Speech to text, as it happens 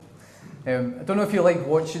I don't know if you like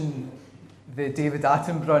watching the David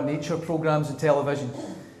Attenborough nature programmes on television.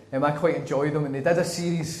 I quite enjoy them, and they did a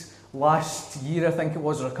series last year, I think it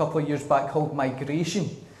was, or a couple of years back, called Migration,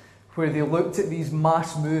 where they looked at these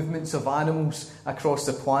mass movements of animals across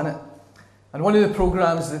the planet. And one of the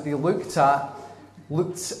programmes that they looked at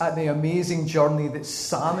the amazing journey that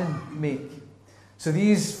salmon make. So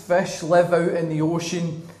these fish live out in the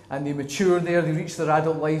ocean and they mature there, they reach their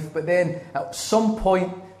adult life, but then at some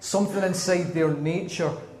point, something inside their nature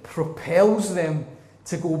propels them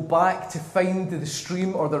to go back to find the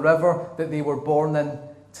stream or the river that they were born in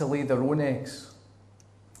to lay their own eggs.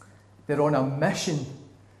 They're on a mission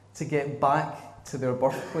to get back to their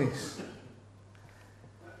birthplace.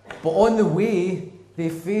 But on the way, they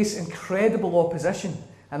face incredible opposition.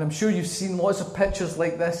 And I'm sure you've seen lots of pictures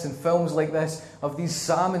like this and films like this of these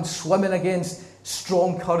salmon swimming against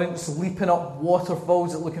strong currents, leaping up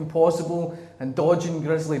waterfalls that look impossible and dodging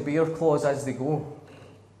grizzly bear claws as they go.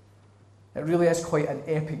 It really is quite an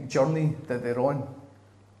epic journey that they're on.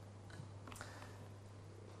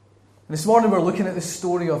 This morning we're looking at the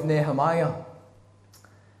story of Nehemiah.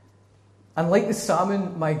 And like the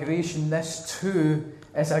salmon migration, this too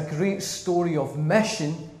is a great story of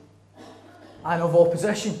mission and of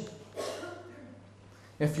opposition.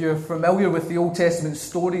 If you're familiar with the Old Testament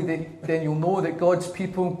story, then you'll know that God's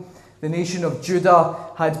people, the nation of Judah,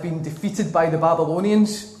 had been defeated by the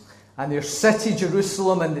Babylonians, and their city,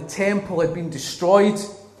 Jerusalem, and the temple had been destroyed,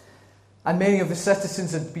 and many of the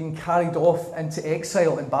citizens had been carried off into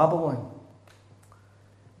exile in Babylon.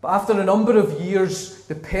 But after a number of years,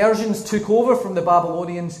 the Persians took over from the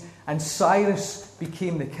Babylonians, and Cyrus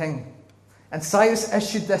became the king. And Cyrus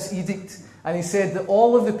issued this edict, and he said that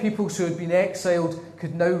all of the peoples who had been exiled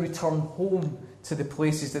could now return home to the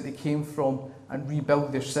places that they came from and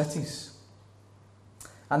rebuild their cities.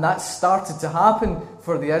 And that started to happen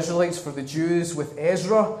for the Israelites, for the Jews, with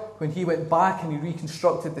Ezra, when he went back and he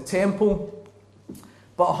reconstructed the temple.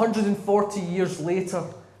 But 140 years later,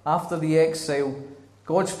 after the exile,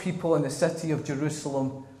 God's people in the city of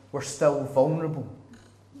Jerusalem were still vulnerable.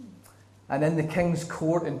 And in the king's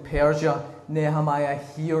court in Persia, Nehemiah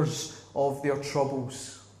hears of their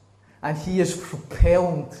troubles. And he is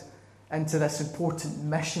propelled into this important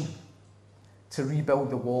mission to rebuild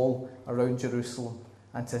the wall around Jerusalem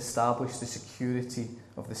and to establish the security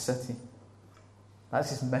of the city. That's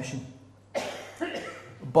his mission.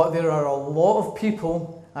 But there are a lot of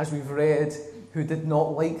people, as we've read, who did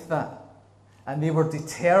not like that. And they were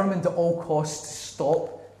determined at all costs to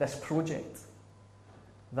stop this project.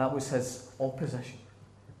 That was his opposition.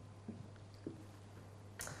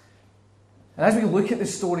 And as we look at the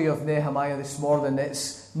story of Nehemiah this morning,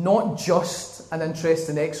 it's not just an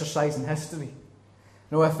interesting exercise in history.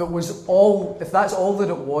 Now, if that's all that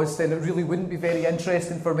it was, then it really wouldn't be very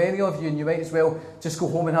interesting for many of you, and you might as well just go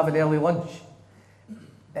home and have an early lunch.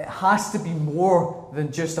 It has to be more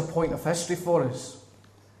than just a point of history for us.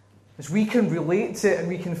 As we can relate to it and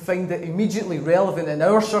we can find it immediately relevant in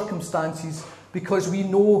our circumstances because we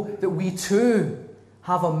know that we too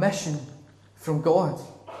have a mission from God.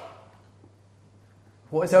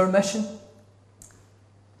 What is our mission?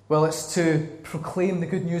 Well, it's to proclaim the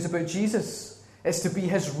good news about Jesus. It's to be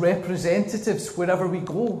his representatives wherever we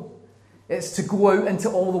go. It's to go out into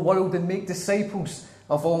all the world and make disciples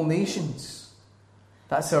of all nations.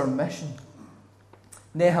 That's our mission.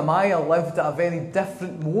 Nehemiah lived at a very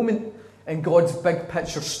different moment in God's big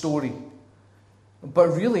picture story. But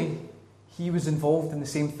really, he was involved in the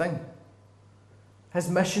same thing. His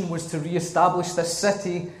mission was to re-establish this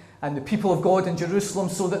city and the people of God in Jerusalem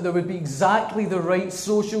so that there would be exactly the right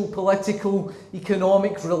social, political,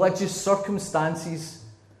 economic, religious circumstances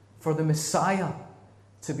for the Messiah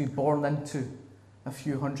to be born into a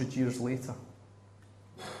few hundred years later.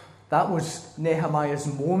 That was Nehemiah's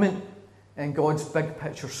moment in God's big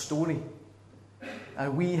picture story.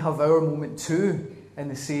 And we have our moment too in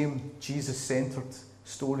the same Jesus-centered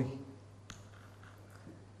story.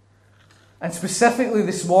 And specifically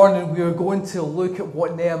this morning, we are going to look at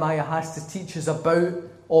what Nehemiah has to teach us about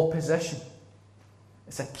opposition.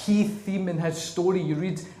 It's a key theme in his story. You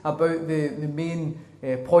read about the main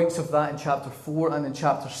points of that in chapter 4 and in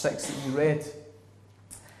chapter 6 that you read.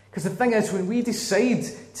 Because the thing is, when we decide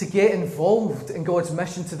to get involved in God's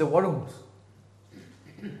mission to the world,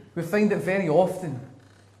 we find that very often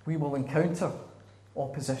we will encounter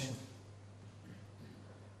opposition.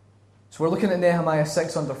 So we're looking at Nehemiah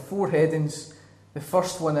 6 under 4 headings. The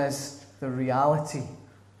first one is the reality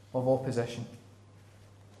of opposition.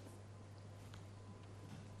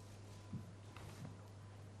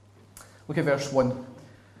 Look at verse 1.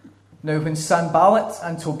 Now when Sanballat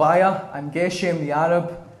and Tobiah and Geshem the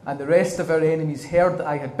Arab and the rest of our enemies heard that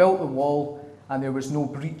I had built the wall, and there was no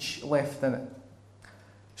breach left in it.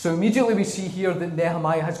 So immediately we see here that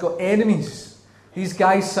Nehemiah has got enemies. These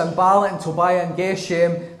guys, Sanballat and Tobiah and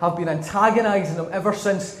Geshem, have been antagonising him ever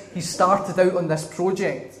since he started out on this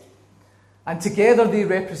project. And together they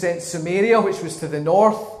represent Samaria, which was to the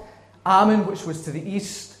north, Ammon, which was to the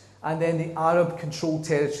east, and then the Arab-controlled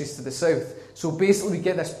territories to the south. So basically we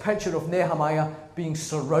get this picture of Nehemiah being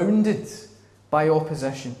surrounded by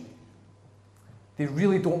opposition. They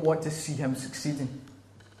really don't want to see him succeeding.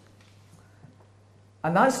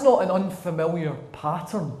 And that's not an unfamiliar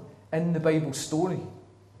pattern in the Bible story.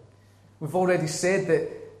 We've already said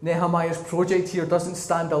that Nehemiah's project here doesn't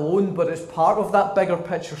stand alone, but it's part of that bigger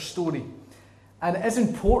picture story. And it is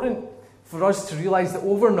important for us to realise that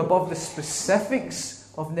over and above the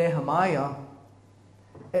specifics of Nehemiah,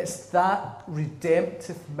 it's that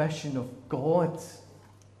redemptive mission of God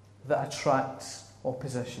that attracts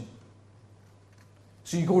opposition.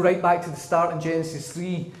 So you go right back to the start in Genesis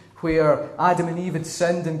 3, where Adam and Eve had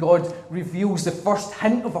sinned, and God reveals the first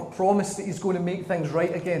hint of a promise that he's going to make things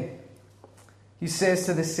right again. He says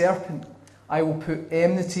to the serpent, I will put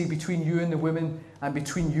enmity between you and the woman, and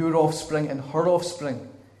between your offspring and her offspring.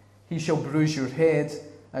 He shall bruise your head,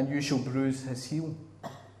 and you shall bruise his heel.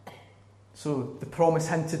 So the promise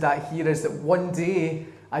hinted at here is that one day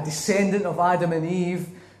a descendant of Adam and Eve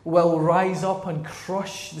will rise up and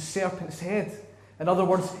crush the serpent's head. In other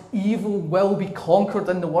words, evil will be conquered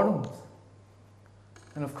in the world.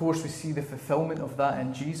 And of course we see the fulfillment of that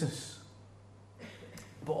in Jesus.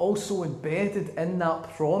 But also embedded in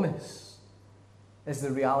that promise is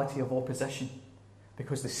the reality of opposition,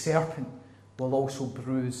 because the serpent will also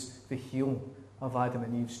bruise the heel of Adam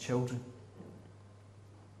and Eve's children.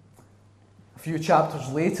 A few chapters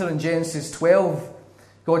later in Genesis 12,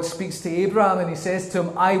 God speaks to Abraham and he says to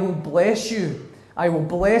him, I will bless you. I will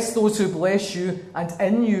bless those who bless you, and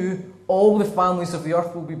in you all the families of the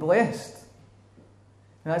earth will be blessed.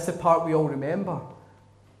 And that's the part we all remember.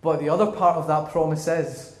 But the other part of that promise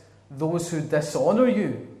is, those who dishonour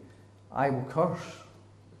you, I will curse.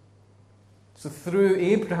 So through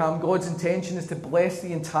Abraham, God's intention is to bless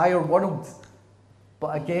the entire world.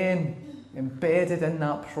 But again, embedded in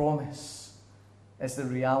that promise is the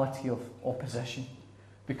reality of opposition,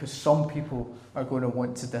 because some people are going to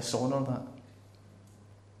want to dishonour that.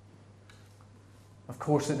 Of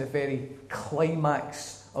course, at the very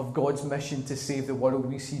climax of God's mission to save the world,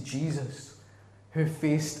 we see Jesus, who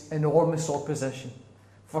faced enormous opposition.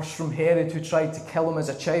 First from Herod, who tried to kill him as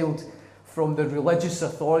a child, from the religious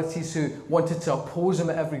authorities who wanted to oppose him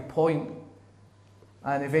at every point,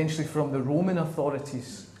 and eventually from the Roman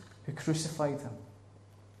authorities who crucified him.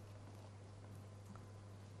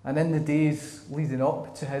 And in the days leading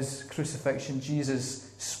up to his crucifixion,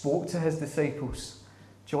 Jesus spoke to his disciples.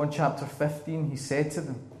 John chapter 15, he said to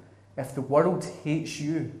them, if the world hates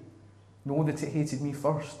you, know that it hated me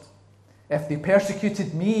first. If they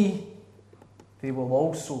persecuted me, they will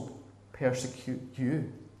also persecute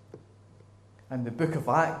you. And the book of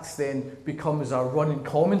Acts then becomes our running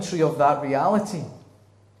commentary of that reality.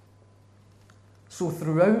 So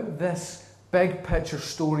throughout this big picture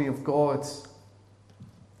story of God,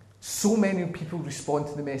 so many people respond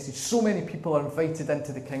to the message. So many people are invited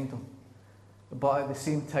into the kingdom. But at the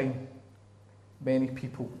same time, many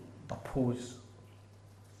people oppose.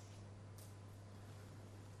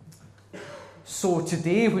 So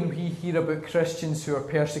today, when we hear about Christians who are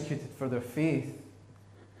persecuted for their faith,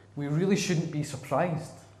 we really shouldn't be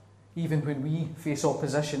surprised, even when we face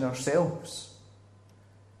opposition ourselves,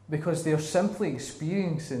 because they're simply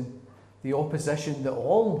experiencing the opposition that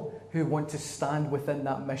all who want to stand within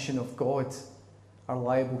that mission of God are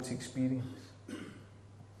liable to experience.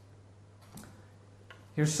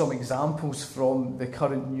 Here's some examples from the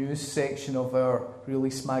current news section of our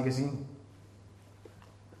release magazine.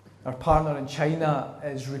 Our partner in China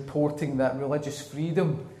is reporting that religious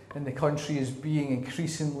freedom in the country is being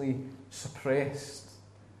increasingly suppressed.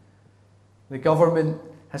 The government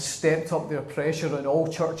has stepped up their pressure on all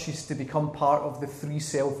churches to become part of the Free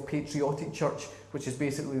Self-Patriotic Church, which is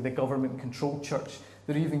basically the government-controlled church.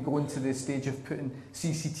 They're even going to the stage of putting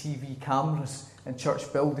CCTV cameras in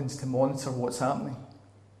church buildings to monitor what's happening.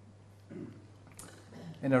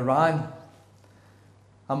 In Iran,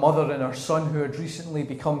 a mother and her son who had recently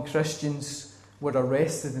become Christians were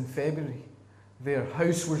arrested in February. Their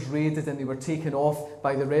house was raided and they were taken off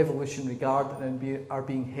by the Revolutionary Guard and are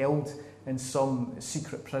being held in some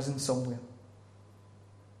secret prison somewhere.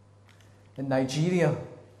 In Nigeria,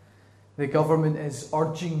 the government is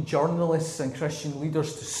urging journalists and Christian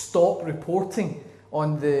leaders to stop reporting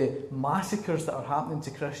on the massacres that are happening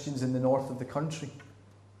to Christians in the north of the country.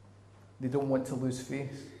 They don't want to lose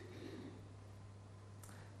face.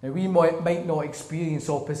 Now, we might not experience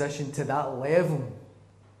opposition to that level,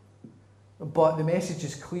 but the message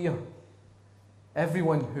is clear.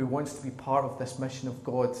 Everyone who wants to be part of this mission of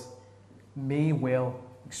God may well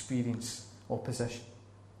experience opposition.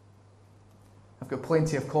 I've got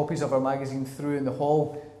plenty of copies of our magazine through in the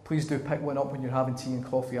hall. Please do pick one up when you're having tea and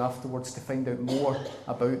coffee afterwards to find out more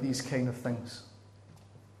about these kind of things.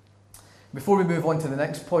 Before we move on to the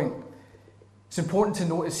next point, it's important to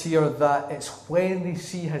notice here that it's when they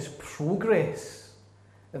see his progress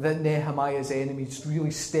that Nehemiah's enemies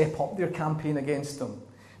really step up their campaign against him.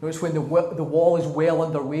 It's when the wall is well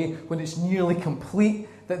underway, when it's nearly complete,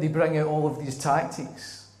 that they bring out all of these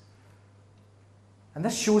tactics. And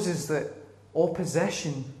this shows us that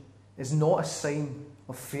opposition is not a sign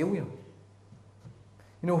of failure.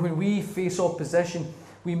 When we face opposition,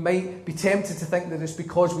 we might be tempted to think that it's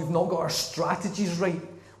because we've not got our strategies right,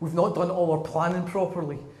 we've not done all our planning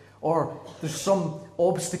properly, or there's some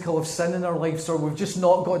obstacle of sin in our lives, or we've just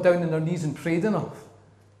not got down on our knees and prayed enough.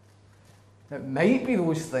 It might be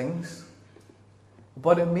those things,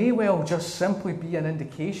 but it may well just simply be an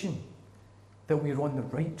indication that we're on the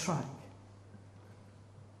right track.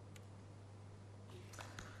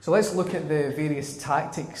 So let's look at the various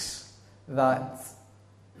tactics that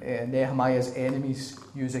Nehemiah's enemies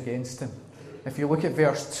use against him. If you look at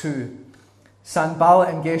verse 2,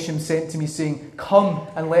 Sanballat and Geshem sent to me, saying, "Come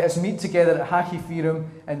and let us meet together at Hachifirim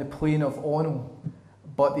in the plain of Ono."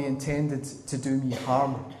 But they intended to do me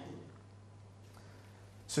harm.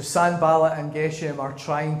 So Sanballat and Geshem are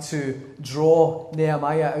trying to draw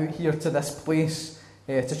Nehemiah out here to this place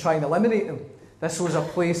to try and eliminate him. This was a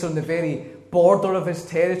place on the very border of his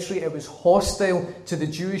territory. It was hostile to the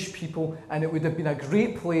Jewish people, and it would have been a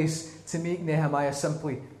great place to make Nehemiah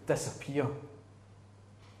simply disappear.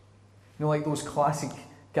 Like those classic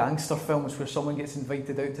gangster films where someone gets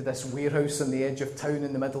invited out to this warehouse on the edge of town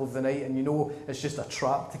in the middle of the night, and it's just a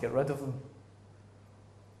trap to get rid of them.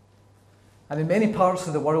 And in many parts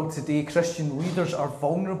of the world today, Christian leaders are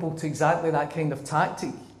vulnerable to exactly that kind of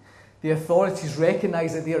tactic. The authorities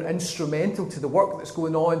recognise that they are instrumental to the work that's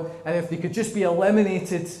going on, and if they could just be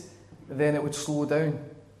eliminated, then it would slow down.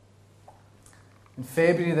 In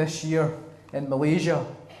February this year, in Malaysia,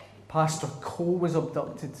 Pastor Cole was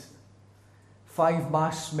abducted. 5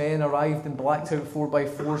 masked men arrived in blacked out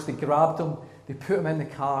 4x4s. They grabbed him, they put him in the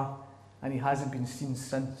car, and he hasn't been seen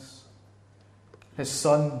since. His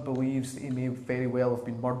son believes that he may very well have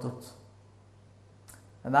been murdered.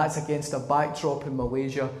 And that's against a backdrop in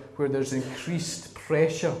Malaysia where there's increased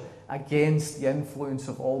pressure against the influence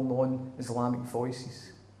of all non-Islamic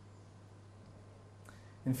voices.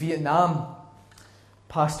 In Vietnam,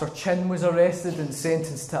 Pastor Chin was arrested and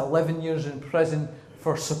sentenced to 11 years in prison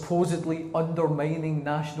for supposedly undermining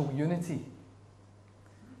national unity.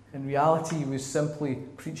 In reality, he was simply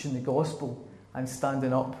preaching the gospel and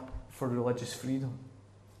standing up for religious freedom.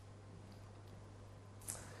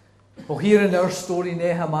 Well, here in our story,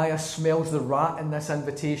 Nehemiah smells the rat in this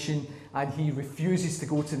invitation and he refuses to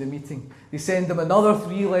go to the meeting. They send him another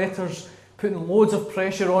 3 letters, putting loads of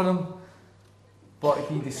pressure on him, but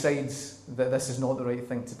he decides that this is not the right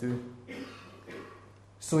thing to do.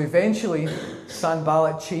 So eventually,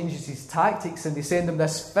 Sanballat changes his tactics and they send him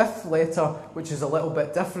this 5th letter, which is a little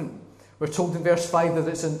bit different. We're told in verse 5 that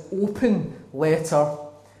it's an open letter.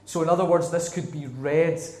 So in other words, this could be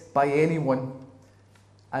read by anyone.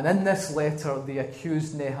 And in this letter, they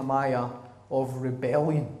accused Nehemiah of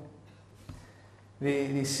rebellion.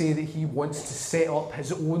 They say that he wants to set up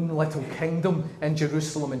his own little kingdom in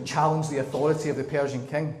Jerusalem and challenge the authority of the Persian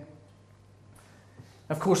king.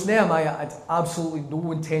 Of course, Nehemiah had absolutely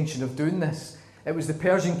no intention of doing this. It was the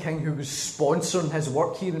Persian king who was sponsoring his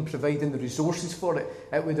work here and providing the resources for it.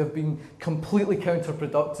 It would have been completely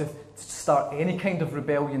counterproductive to start any kind of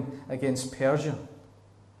rebellion against Persia.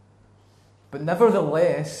 But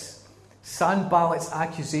nevertheless, Sanballat's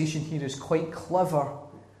accusation here is quite clever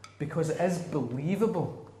because it is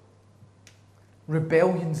believable.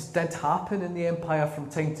 Rebellions did happen in the empire from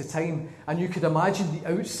time to time, and you could imagine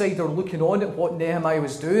the outsider looking on at what Nehemiah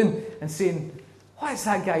was doing and saying, what is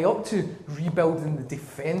that guy up to? Rebuilding the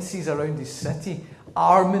defences around his city,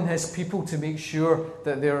 arming his people to make sure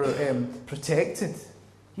that they're protected.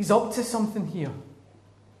 He's up to something here.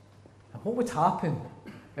 And what would happen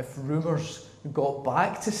if rumours got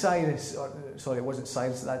back to Cyrus? Sorry, it wasn't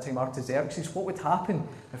Cyrus at that time, Artaxerxes. What would happen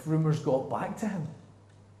if rumours got back to him?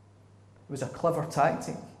 It was a clever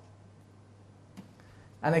tactic.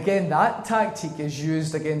 And again, that tactic is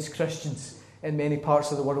used against Christians in many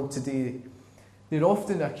parts of the world today. They're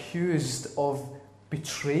often accused of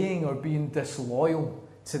betraying or being disloyal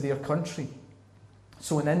to their country.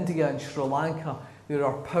 So in India and Sri Lanka, there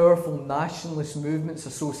are powerful nationalist movements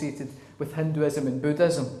associated with Hinduism and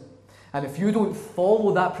Buddhism. And if you don't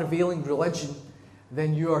follow that prevailing religion,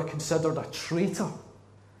 then you are considered a traitor,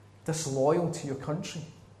 disloyal to your country.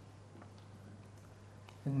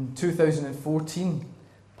 In 2014,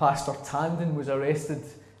 Pastor Tandon was arrested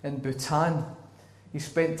in Bhutan. He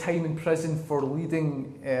spent time in prison for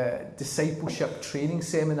leading discipleship training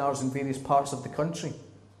seminars in various parts of the country.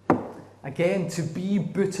 Again, to be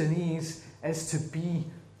Bhutanese is to be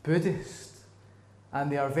Buddhist,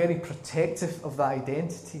 and they are very protective of that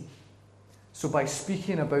identity. So by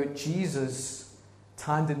speaking about Jesus,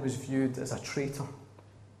 Tandon was viewed as a traitor.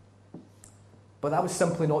 But that was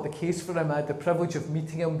simply not the case for him. I had the privilege of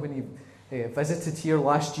meeting him when he visited here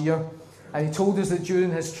last year. And he told us that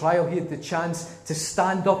during his trial he had the chance to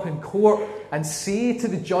stand up in court and say to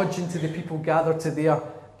the judge and to the people gathered to there,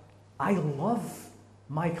 I love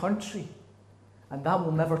my country, and that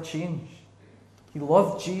will never change. He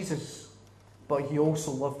loved Jesus, but he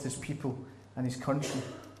also loved his people and his country.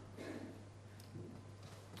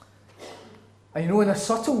 And in a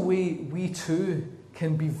subtle way, we too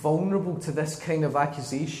can be vulnerable to this kind of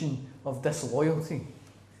accusation of disloyalty.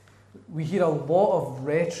 We hear a lot of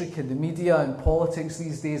rhetoric in the media and politics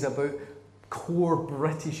these days about core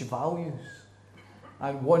British values.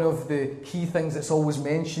 And one of the key things that's always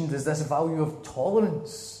mentioned is this value of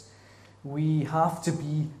tolerance. We have to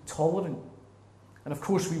be tolerant. And of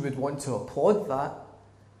course we would want to applaud that.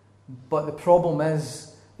 But the problem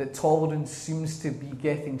is that tolerance seems to be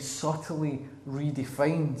getting subtly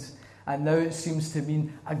redefined. And now it seems to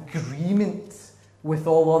mean agreement with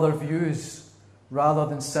all other views, rather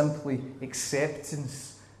than simply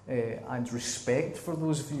acceptance and respect for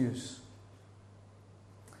those views.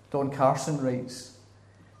 Don Carson writes,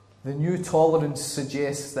 the new tolerance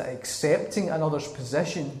suggests that accepting another's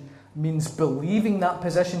position means believing that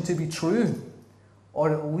position to be true,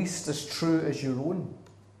 or at least as true as your own.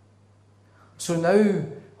 So now,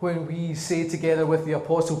 when we say together with the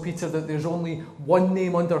Apostle Peter that there's only one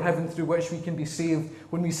name under heaven through which we can be saved,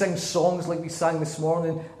 when we sing songs like we sang this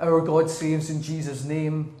morning, Our God Saves in Jesus'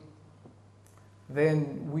 Name,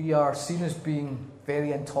 then we are seen as being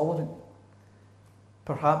very intolerant,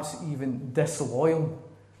 perhaps even disloyal,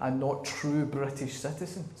 and not true British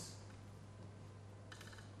citizens.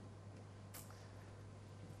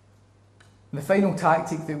 The final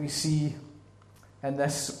tactic that we see in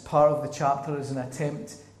this part of the chapter is an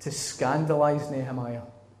attempt to scandalise Nehemiah.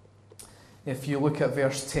 If you look at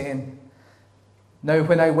verse 10. Now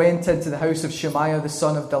when I went into the house of Shemaiah the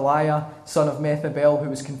son of Delaiah, son of Methabel, who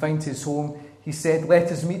was confined to his home, he said,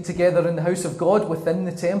 let us meet together in the house of God within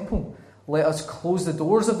the temple. Let us close the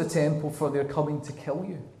doors of the temple, for they are coming to kill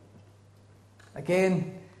you.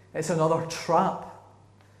 Again, it's another trap.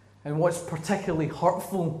 And what's particularly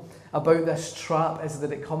hurtful about this trap is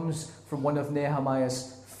that it comes from one of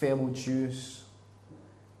Nehemiah's fellow Jews.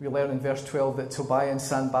 We learn in verse 12 that Tobiah and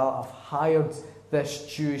Sanballat have hired this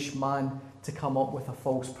Jewish man to come up with a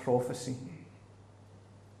false prophecy.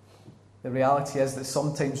 The reality is that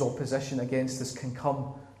sometimes opposition against us can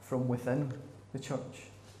come from within the church.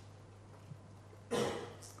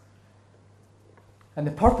 And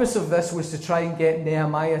the purpose of this was to try and get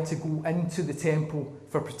Nehemiah to go into the temple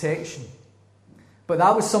for protection. But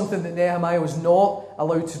that was something that Nehemiah was not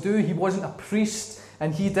allowed to do. He wasn't a priest,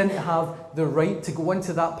 and he didn't have the right to go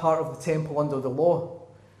into that part of the temple under the law.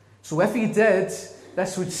 So if he did,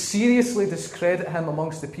 this would seriously discredit him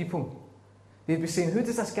amongst the people. They'd be saying, who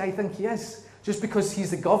does this guy think he is? Just because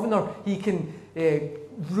he's the governor, he can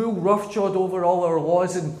rule roughshod over all our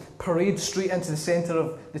laws and parade straight into the centre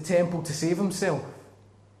of the temple to save himself.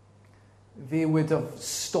 They would have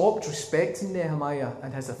stopped respecting Nehemiah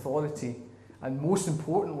and his authority. And most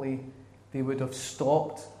importantly, they would have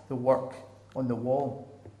stopped the work on the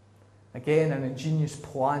wall. Again, an ingenious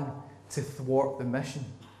plan to thwart the mission.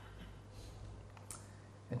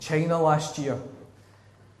 In China last year,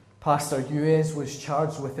 Pastor Yuez was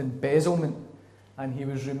charged with embezzlement, and he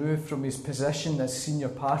was removed from his position as senior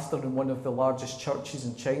pastor in one of the largest churches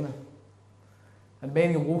in China. And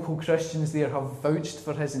many local Christians there have vouched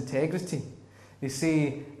for his integrity. They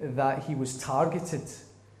say that he was targeted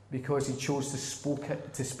because he chose to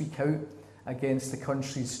speak out against the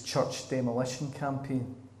country's church demolition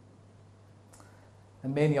campaign.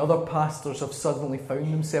 And many other pastors have suddenly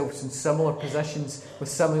found themselves in similar positions with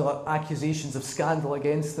similar accusations of scandal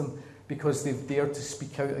against them because they've dared to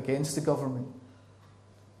speak out against the government.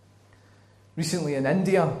 Recently in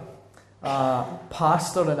India, a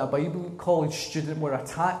pastor and a Bible college student were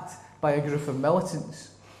attacked by a group of militants.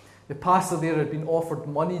 The pastor there had been offered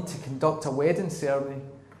money to conduct a wedding ceremony,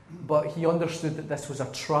 but he understood that this was a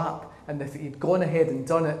trap, and if he'd gone ahead and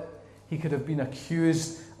done it, he could have been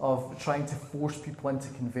accused of trying to force people into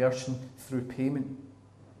conversion through payment.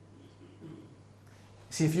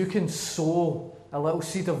 See, if you can sow a little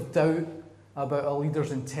seed of doubt about a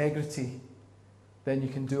leader's integrity, then you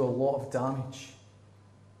can do a lot of damage.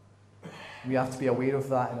 We have to be aware of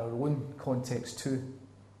that in our own context too.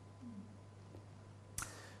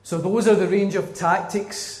 So those are the range of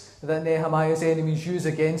tactics that Nehemiah's enemies use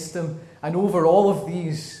against him. And over all of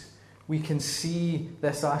these, we can see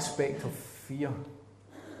this aspect of fear.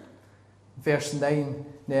 Verse 9,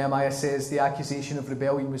 Nehemiah says the accusation of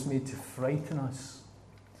rebellion was made to frighten us.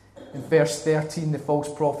 In verse 13, the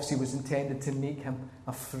false prophecy was intended to make him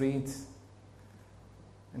afraid.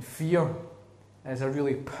 And fear is a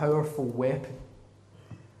really powerful weapon.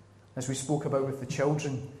 As we spoke about with the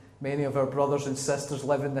children, many of our brothers and sisters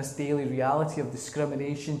live in this daily reality of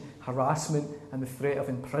discrimination, harassment, and the threat of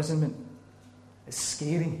imprisonment. It's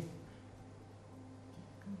scary.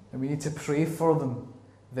 And we need to pray for them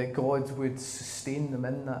that God would sustain them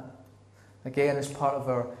in that. Again, as part of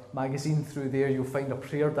our magazine through there, you'll find a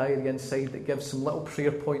prayer diary inside that gives some little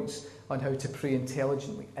prayer points on how to pray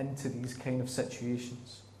intelligently into these kind of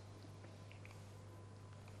situations.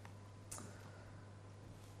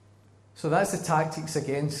 So that's the tactics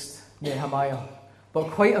against Nehemiah.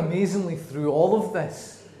 But quite amazingly, through all of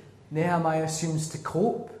this, Nehemiah seems to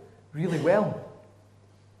cope really well.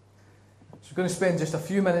 So we're going to spend just a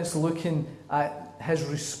few minutes looking at his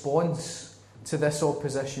response to this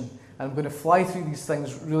opposition. And I'm going to fly through these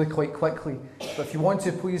things really quite quickly. But if you want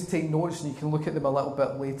to, please take notes and you can look at them a little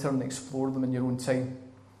bit later and explore them in your own time.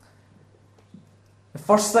 The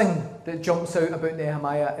first thing that jumps out about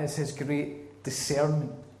Nehemiah is his great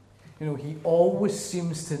discernment. You know, he always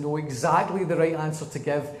seems to know exactly the right answer to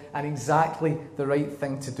give and exactly the right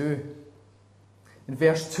thing to do. In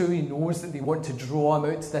verse 2, he knows that they want to draw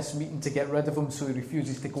him out to this meeting to get rid of him, so he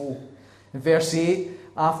refuses to go. In verse 8,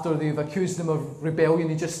 after they've accused him of rebellion,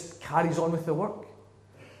 he just carries on with the work.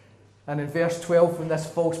 And in verse 12, when this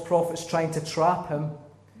false prophet's trying to trap him,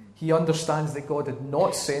 he understands that God had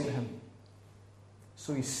not sent him.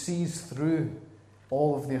 So he sees through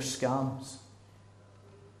all of their scams.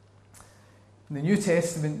 In the New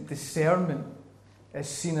Testament, discernment is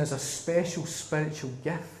seen as a special spiritual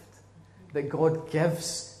gift that God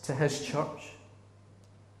gives to his church.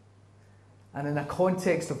 And in a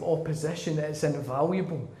context of opposition, it's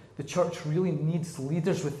invaluable. The church really needs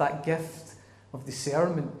leaders with that gift of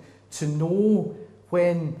discernment to know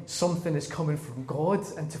when something is coming from God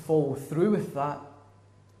and to follow through with that,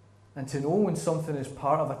 and to know when something is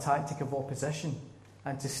part of a tactic of opposition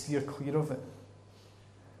and to steer clear of it.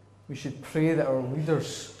 We should pray that our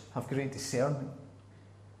leaders have great discernment.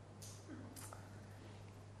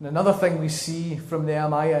 And another thing we see from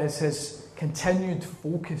Nehemiah is his continued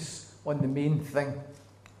focus on the main thing.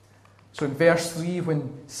 So in verse 3,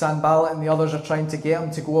 when Sanballat and the others are trying to get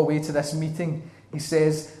him to go away to this meeting, he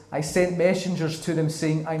says, I sent messengers to them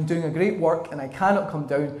saying, I'm doing a great work and I cannot come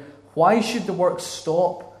down. Why should the work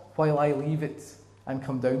stop while I leave it and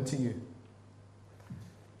come down to you?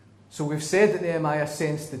 So we've said that Nehemiah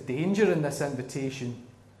sensed the danger in this invitation,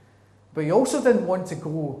 but he also didn't want to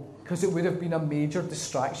go because it would have been a major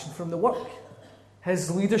distraction from the work. His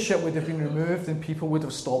leadership would have been removed and people would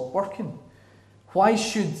have stopped working. Why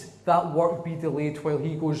should that work be delayed while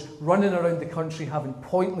he goes running around the country having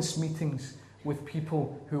pointless meetings with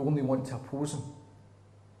people who only want to oppose him?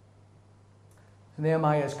 So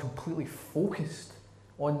Nehemiah is completely focused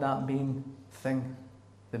on that main thing,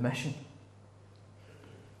 the mission.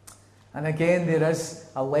 And again, there is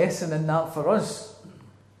a lesson in that for us.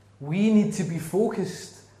 We need to be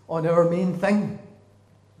focused on our main thing.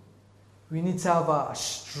 We need to have a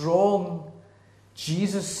strong,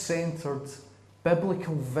 Jesus-centered,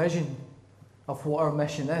 biblical vision of what our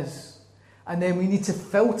mission is. And then we need to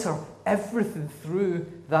filter everything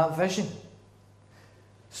through that vision.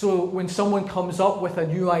 So when someone comes up with a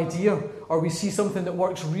new idea, or we see something that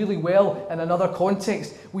works really well in another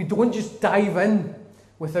context, we don't just dive in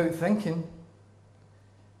without thinking.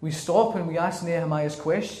 We stop and we ask Nehemiah's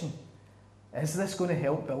question. Is this going to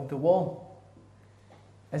help build the wall?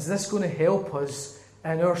 Is this going to help us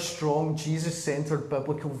in our strong, Jesus-centered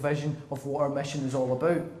biblical vision of what our mission is all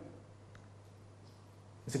about?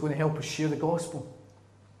 Is it going to help us share the gospel?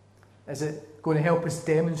 Is it going to help us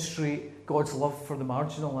demonstrate God's love for the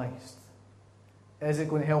marginalised? Is it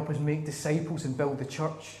going to help us make disciples and build the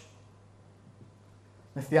church?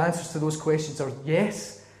 If the answers to those questions are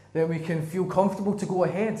yes, then we can feel comfortable to go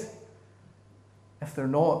ahead. If they're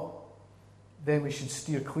not, then we should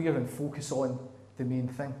steer clear and focus on the main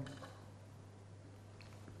thing.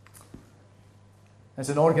 As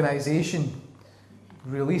an organisation,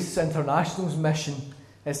 Release International's mission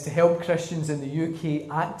is to help Christians in the UK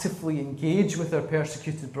actively engage with their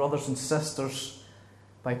persecuted brothers and sisters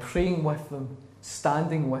by praying with them,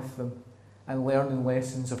 standing with them, and learning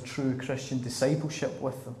lessons of true Christian discipleship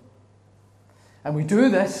with them. And we do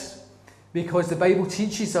this because the Bible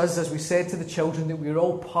teaches us, as we said to the children, that we're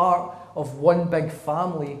all part of one big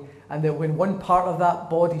family, and that when one part of that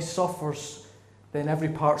body suffers, then every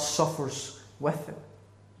part suffers with it.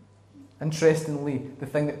 Interestingly, the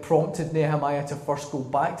thing that prompted Nehemiah to first go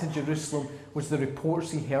back to Jerusalem was the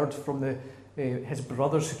reports he heard from his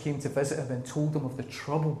brothers who came to visit him and told him of the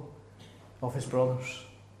trouble of his brothers.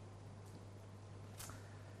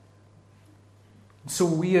 So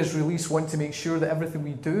we as Release want to make sure that everything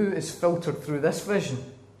we do is filtered through this vision.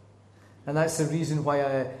 And that's the reason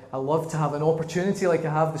why I love to have an opportunity like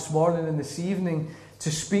I have this morning and this evening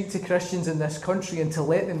to speak to Christians in this country and to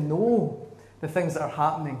let them know the things that are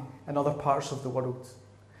happening in other parts of the world.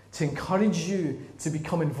 To encourage you to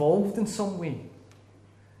become involved in some way.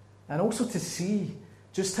 And also to see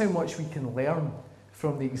just how much we can learn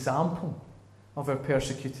from the example of our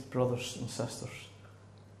persecuted brothers and sisters.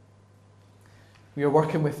 We are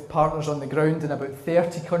working with partners on the ground in about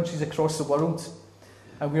 30 countries across the world,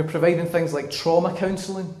 and we are providing things like trauma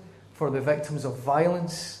counselling for the victims of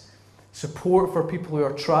violence, support for people who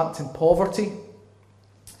are trapped in poverty.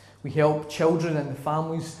 We help children and the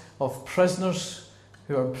families of prisoners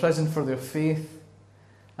who are in prison for their faith,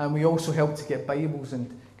 and we also help to get Bibles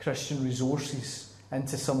and Christian resources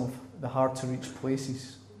into some of the hard-to-reach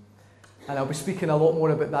places. And I'll be speaking a lot more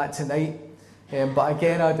about that tonight. But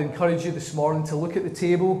again, I'd encourage you this morning to look at the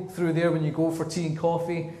table through there when you go for tea and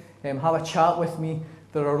coffee. Have a chat with me.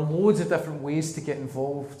 There are loads of different ways to get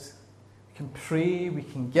involved. We can pray, we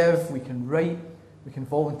can give, we can write, we can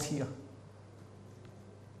volunteer.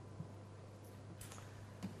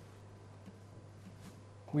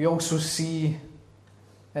 We also see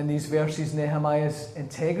in these verses Nehemiah's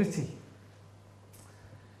integrity.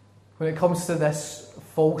 When it comes to this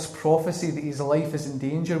false prophecy that his life is in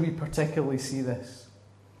danger, we particularly see this.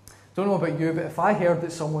 Don't know about you, but if I heard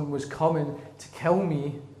that someone was coming to kill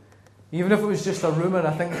me, even if it was just a rumour,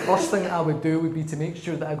 I think the first thing I would do would be to make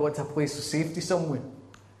sure that I got to a place of safety somewhere.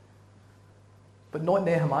 But not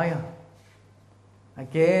Nehemiah.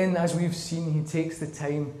 Again, as we've seen, he takes the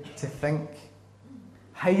time to think.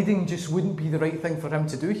 Hiding just wouldn't be the right thing for him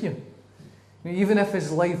to do here. Even if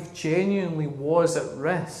his life genuinely was at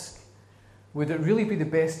risk, would it really be the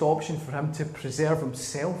best option for him to preserve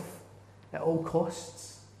himself at all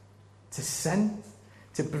costs? To sin?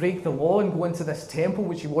 To break the law and go into this temple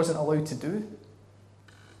which he wasn't allowed to do?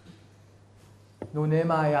 No,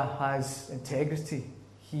 Nehemiah has integrity.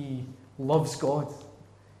 He loves God.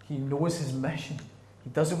 He knows his mission. He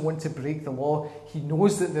doesn't want to break the law. He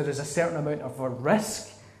knows that there is a certain amount of a risk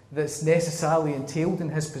that's necessarily entailed in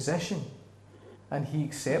his position. And he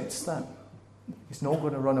accepts that. He's not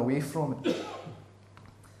going to run away from it.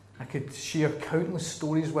 I could share countless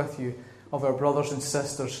stories with you of our brothers and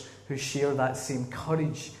sisters who share that same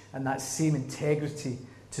courage and that same integrity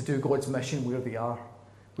to do God's mission where they are.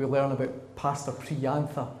 We'll learn about Pastor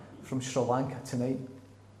Priyantha from Sri Lanka tonight.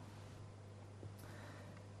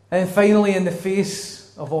 And finally, in the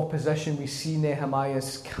face of opposition, we see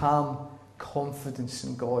Nehemiah's calm confidence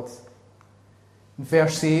in God. In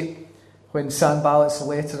verse 8, when Sanballat's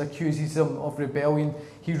letter accuses him of rebellion,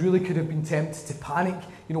 he really could have been tempted to panic.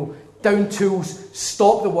 Down tools,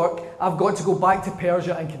 stop the work. I've got to go back to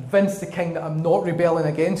Persia and convince the king that I'm not rebelling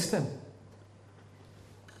against him.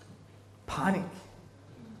 Panic.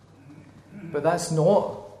 But that's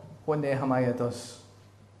not what Nehemiah does.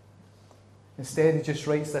 Instead, he just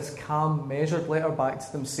writes this calm, measured letter back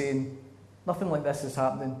to them saying, nothing like this is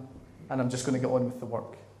happening, and I'm just going to get on with the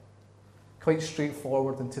work. Quite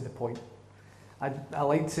straightforward and to the point. I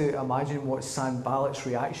like to imagine what Sanballat's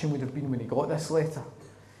reaction would have been when he got this letter.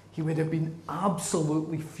 He would have been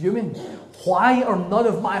absolutely fuming. Why are none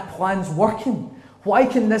of my plans working? Why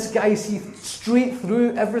can this guy see straight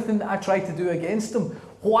through everything that I try to do against him?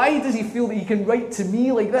 Why does he feel that he can write to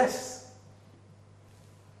me like this?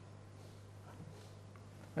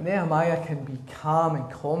 And Nehemiah can be calm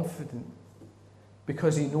and confident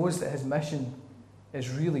because he knows that his mission is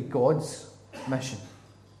really God's mission.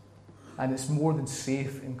 And it's more than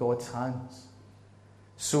safe in God's hands.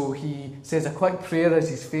 So he says a quick prayer as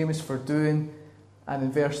he's famous for doing. And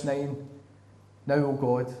in verse 9, now, O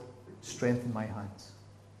God, strengthen my hands.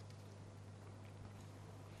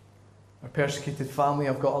 Our persecuted family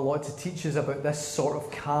have got a lot to teach us about this sort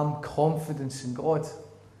of calm confidence in God.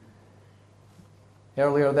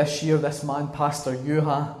 Earlier this year, this man, Pastor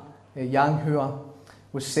Yang Hua,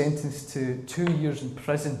 was sentenced to 2 years in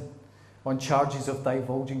prison on charges of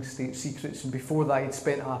divulging state secrets. And before that, he'd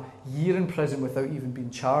spent a year in prison without even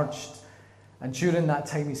being charged. And during that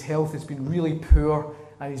time, his health has been really poor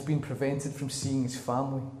and he's been prevented from seeing his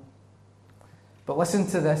family. But listen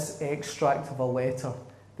to this extract of a letter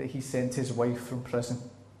that he sent his wife from prison.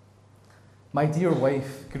 "My dear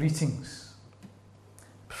wife, greetings.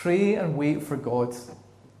 Pray and wait for God.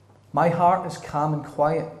 My heart is calm and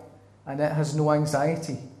quiet, and it has no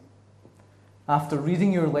anxiety. After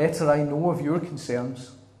reading your letter, I know of your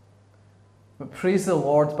concerns. But praise the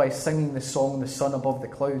Lord by singing the song, The Sun Above the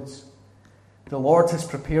Clouds. The Lord has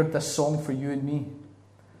prepared this song for you and me.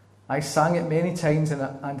 I sang it many times and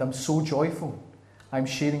I'm so joyful. I'm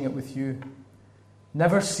sharing it with you.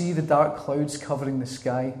 Never see the dark clouds covering the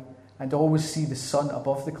sky, and always see the sun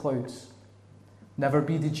above the clouds. Never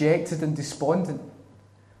be dejected and despondent.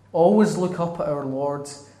 Always look up at our Lord,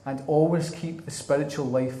 and always keep the spiritual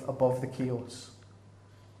life above the chaos.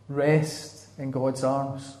 Rest in God's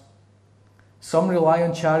arms. Some rely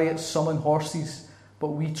on chariots, some on horses,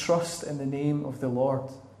 but we trust in the name of the Lord.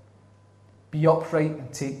 Be upright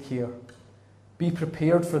and take care. Be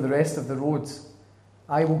prepared for the rest of the road.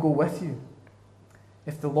 I will go with you.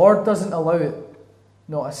 If the Lord doesn't allow it,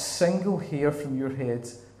 not a single hair from your head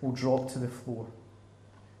will drop to the floor.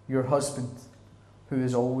 Your husband, who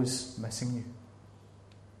is always missing you."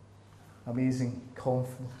 Amazing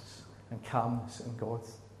confidence and calmness in God.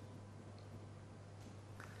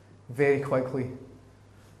 Very quickly,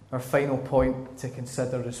 our final point to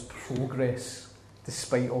consider is progress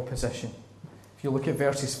despite opposition. If you look at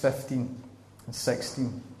verses 15 and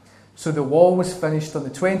 16. "So the wall was finished on the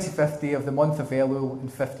 25th day of the month of Elul in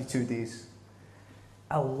 52 days.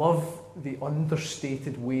 I love the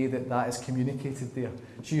understated way that is communicated there.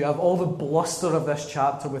 So you have all the bluster of this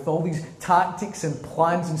chapter with all these tactics and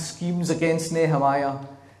plans and schemes against Nehemiah.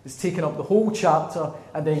 It's taken up the whole chapter,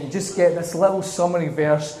 and then you just get this little summary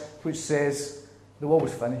verse which says the wall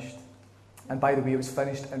was finished. And by the way, it was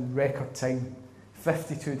finished in record time.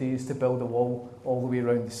 52 days to build a wall all the way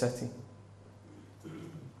around the city.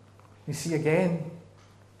 You see, again,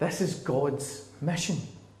 this is God's mission.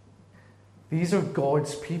 These are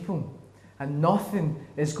God's people, and nothing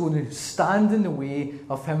is going to stand in the way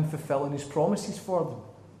of him fulfilling his promises for them.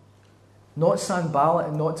 Not Sanballat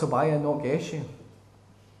and not Tobiah, not Geshem,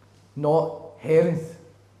 not Herod,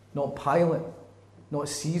 not Pilate, not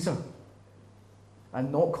Caesar,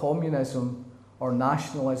 and not communism or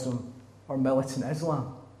nationalism or militant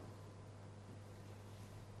Islam.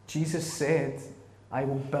 Jesus said, "I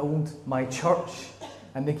will build my church,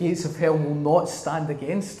 and the gates of hell will not stand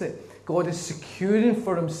against it." God is securing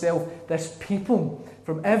for himself this people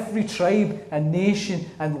from every tribe and nation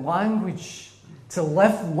and language to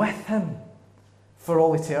live with him for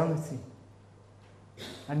all eternity.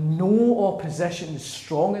 And no opposition is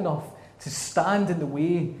strong enough to stand in the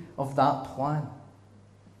way of that plan.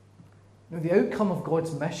 Now, the outcome of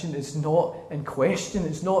God's mission is not in question.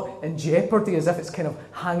 It's not in jeopardy as if it's kind of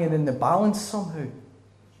hanging in the balance somehow.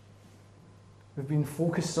 We've been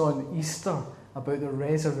focused on Easter, about the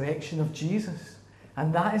resurrection of Jesus.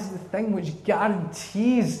 And that is the thing which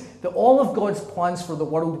guarantees that all of God's plans for the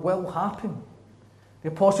world will happen. The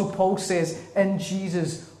Apostle Paul says, in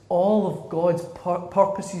Jesus, all of God's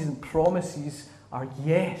purposes and promises are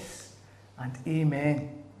yes and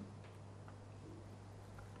amen.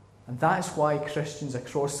 And that's why Christians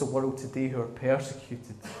across the world today who are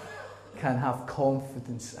persecuted can have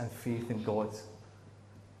confidence and faith in God.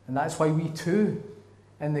 And that's why we too,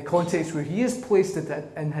 in the context where he has placed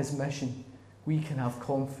it in his mission, we can have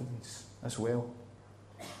confidence as well.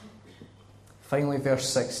 Finally, verse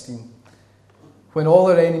 16. When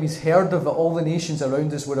all our enemies heard of it, all the nations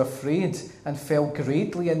around us were afraid and fell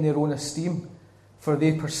greatly in their own esteem, for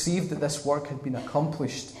they perceived that this work had been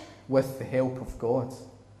accomplished with the help of God.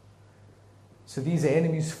 So these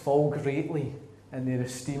enemies fall greatly in their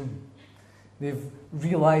esteem. They've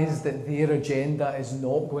realised that their agenda is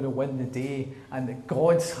not going to win the day, and that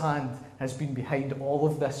God's hand has been behind all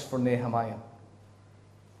of this for Nehemiah.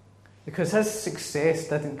 Because his success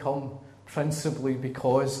didn't come principally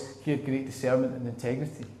because he had great discernment and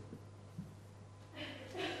integrity.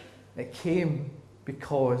 It came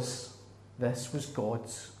because this was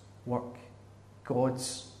God's work,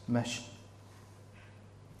 God's mission.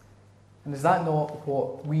 And is that not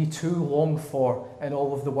what we too long for in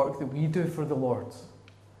all of the work that we do for the Lord?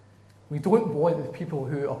 We don't want the people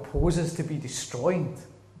who oppose us to be destroyed.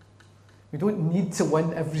 We don't need to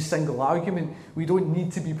win every single argument. We don't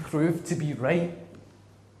need to be proved to be right.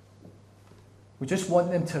 We just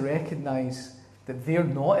want them to recognise that they're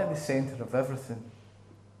not at the centre of everything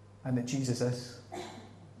and that Jesus is.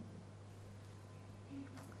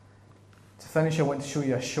 To finish, I want to show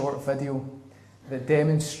you a short video that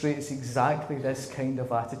demonstrates exactly this kind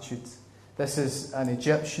of attitude. This is an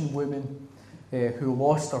Egyptian woman who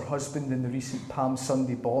lost her husband in the recent Palm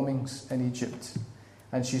Sunday bombings in Egypt.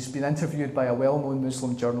 And she's been interviewed by a well-known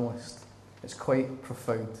Muslim journalist. It's quite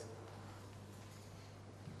profound.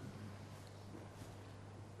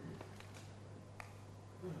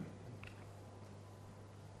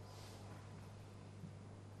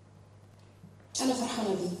 أنا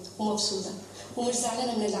فرحانة بيه ومبسوطة ومش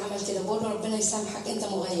زعلانة من اللي عمل كده. بقول له ربنا يسامحك، أنت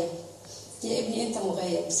مغيب يا ابني، أنت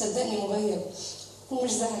مغيب، صدقني مغيب،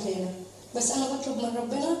 ومش زعلانة. بس أنا بطلب من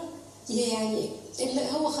ربنا يعني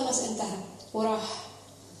اللي هو خلاص انتهى وراح.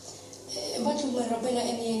 بطلب من ربنا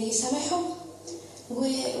إن يعني يسامحهم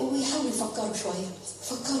ويحاولوا يفكروا شوية.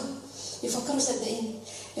 يفكروا صدقيني،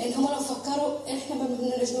 لأن هم لو فكروا إحنا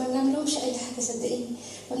ما بنعملهمش أي حاجة. صدقيني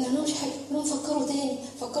ما بنعملهمش حاجة، لهم فكروا تاني،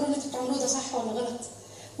 فكروا إن أنتوا بتعملوه ده صح ولا غلط،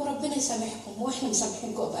 وربنا يسامحكم وإحنا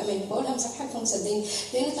مسامحينكم بأمان. بقولها مسامحكم صدقيني،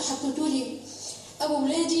 لأن أنتوا حطيتوا لي أبو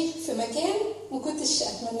ولادي في مكان ما كنتش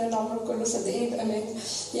أتمنى العمر كله. صدقيني بأمان،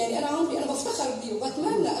 يعني أنا عمري أنا بفتخر بيه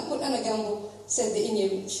وبتمنى أكون أنا جنبه. صدقيني يا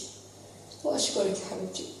بنتي، وأشكرك يا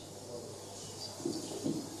حبيبتي.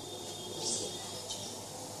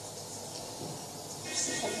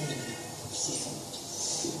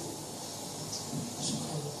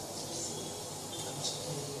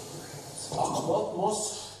 أقباط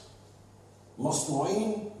مصر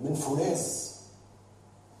مصنوعين من فولاذ.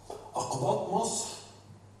 أقباط مصر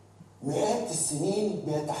مئات السنين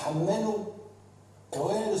بيتحملوا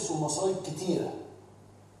كوارث ومصايب كتيرة.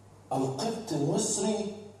 القبط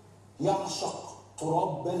المصري يعشق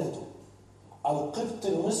تراب بلده. القبط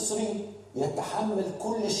المصري يتحمل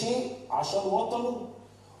كل شيء عشان وطنه.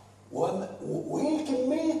 وإيه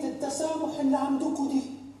كمية التسامح اللي عندكم دي؟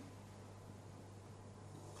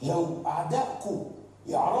 لو أعدائكم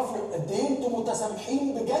يعرفوا قد إيه أنتم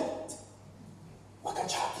متسامحين بجد ما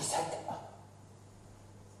كانش حد يصدق.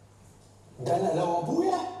 ده أنا لو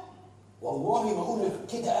أبويا والله ما أقول لك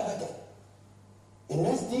كده أبدا.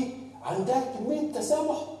 الناس دي عندها كمية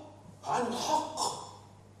تسامح عن حق،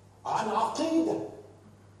 عن عقيدة.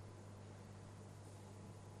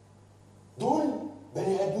 دول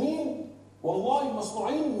بني آدمين والله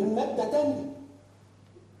مصنوعين من مادة تانية.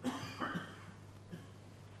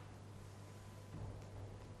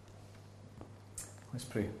 Let's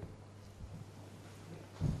pray.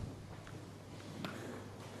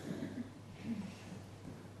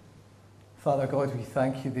 Father God, we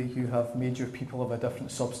thank you that you have made your people of a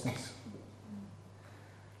different substance,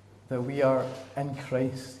 that we are in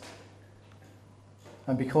Christ,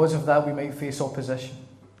 and because of that we might face opposition,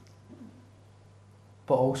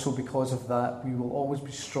 but also because of that we will always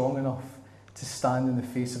be strong enough to stand in the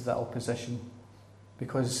face of that opposition,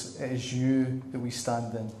 because it is you that we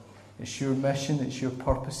stand in. It's your mission, it's your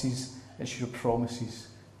purposes, it's your promises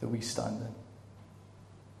that we stand in.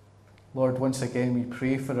 Lord, once again we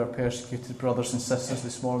pray for our persecuted brothers and sisters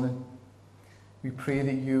this morning. We pray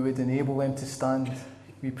that you would enable them to stand.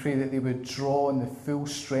 We pray that they would draw on the full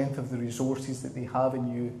strength of the resources that they have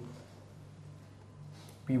in you.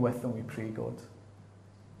 Be with them, we pray, God.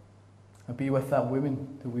 And be with that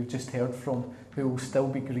woman that we've just heard from, who will still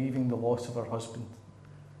be grieving the loss of her husband.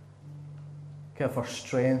 Give her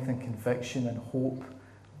strength and conviction and hope,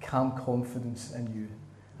 calm confidence in you,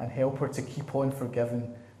 and help her to keep on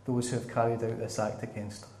forgiving those who have carried out this act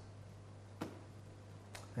against her.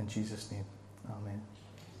 In Jesus' name.